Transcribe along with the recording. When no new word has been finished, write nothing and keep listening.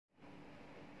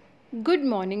Good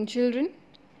morning, children.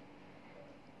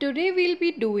 Today we'll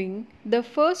be doing the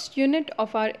first unit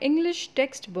of our English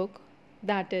textbook,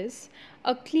 that is,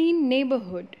 A Clean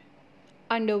Neighborhood,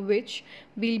 under which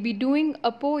we'll be doing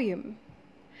a poem.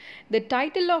 The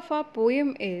title of our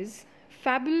poem is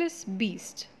Fabulous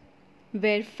Beast,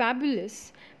 where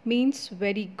fabulous means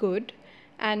very good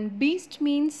and beast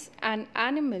means an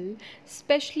animal,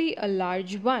 especially a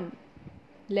large one.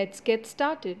 Let's get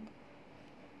started.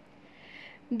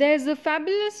 There's a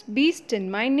fabulous beast in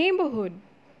my neighborhood.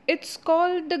 It's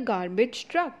called the garbage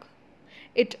truck.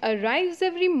 It arrives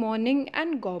every morning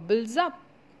and gobbles up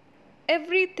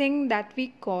everything that we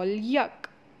call yuck.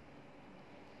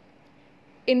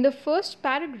 In the first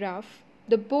paragraph,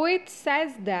 the poet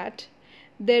says that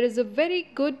there is a very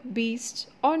good beast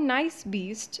or nice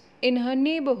beast in her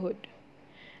neighborhood,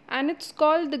 and it's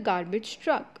called the garbage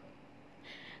truck.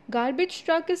 Garbage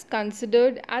truck is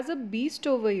considered as a beast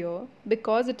over here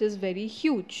because it is very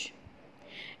huge.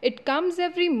 It comes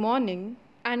every morning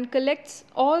and collects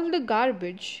all the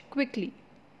garbage quickly.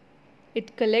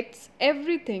 It collects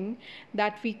everything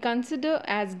that we consider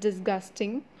as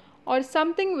disgusting or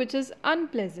something which is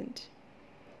unpleasant.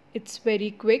 It's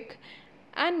very quick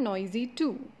and noisy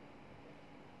too.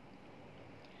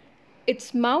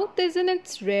 Its mouth is in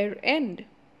its rear end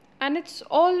and it's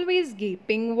always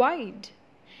gaping wide.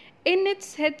 In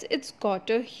its head it's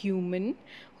got a human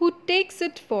who takes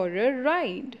it for a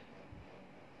ride.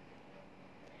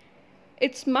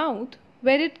 Its mouth,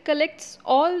 where it collects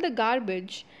all the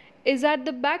garbage, is at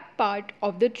the back part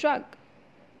of the truck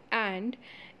and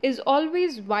is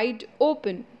always wide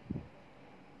open.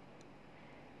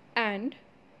 And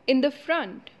in the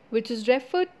front, which is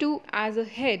referred to as a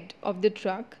head of the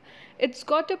truck, it's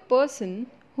got a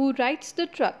person who rides the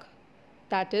truck,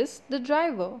 that is the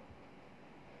driver.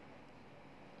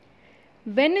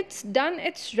 When it's done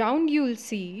its round, you'll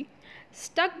see,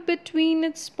 stuck between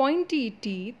its pointy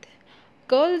teeth,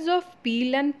 curls of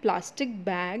peel and plastic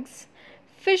bags,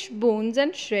 fish bones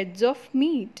and shreds of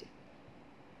meat.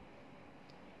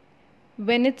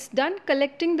 When it's done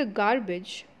collecting the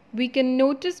garbage, we can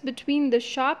notice between the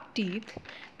sharp teeth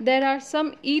there are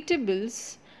some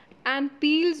eatables and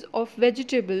peels of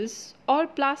vegetables or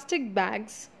plastic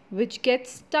bags which get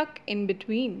stuck in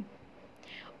between.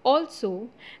 Also,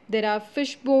 there are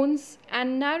fish bones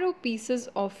and narrow pieces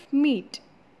of meat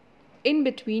in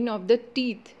between of the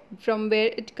teeth from where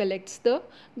it collects the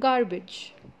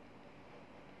garbage.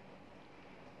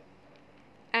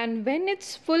 And when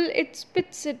it's full, it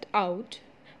spits it out,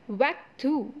 whack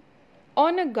through,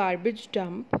 on a garbage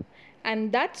dump,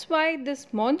 and that's why this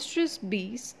monstrous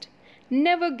beast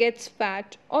never gets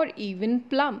fat or even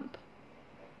plump.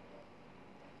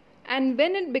 And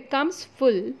when it becomes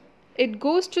full, it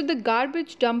goes to the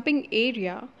garbage dumping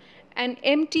area and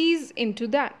empties into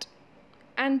that.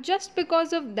 And just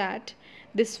because of that,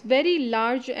 this very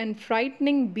large and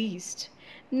frightening beast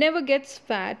never gets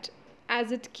fat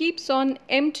as it keeps on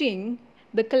emptying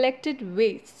the collected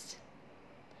waste.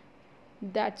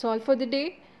 That's all for the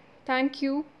day. Thank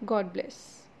you. God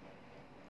bless.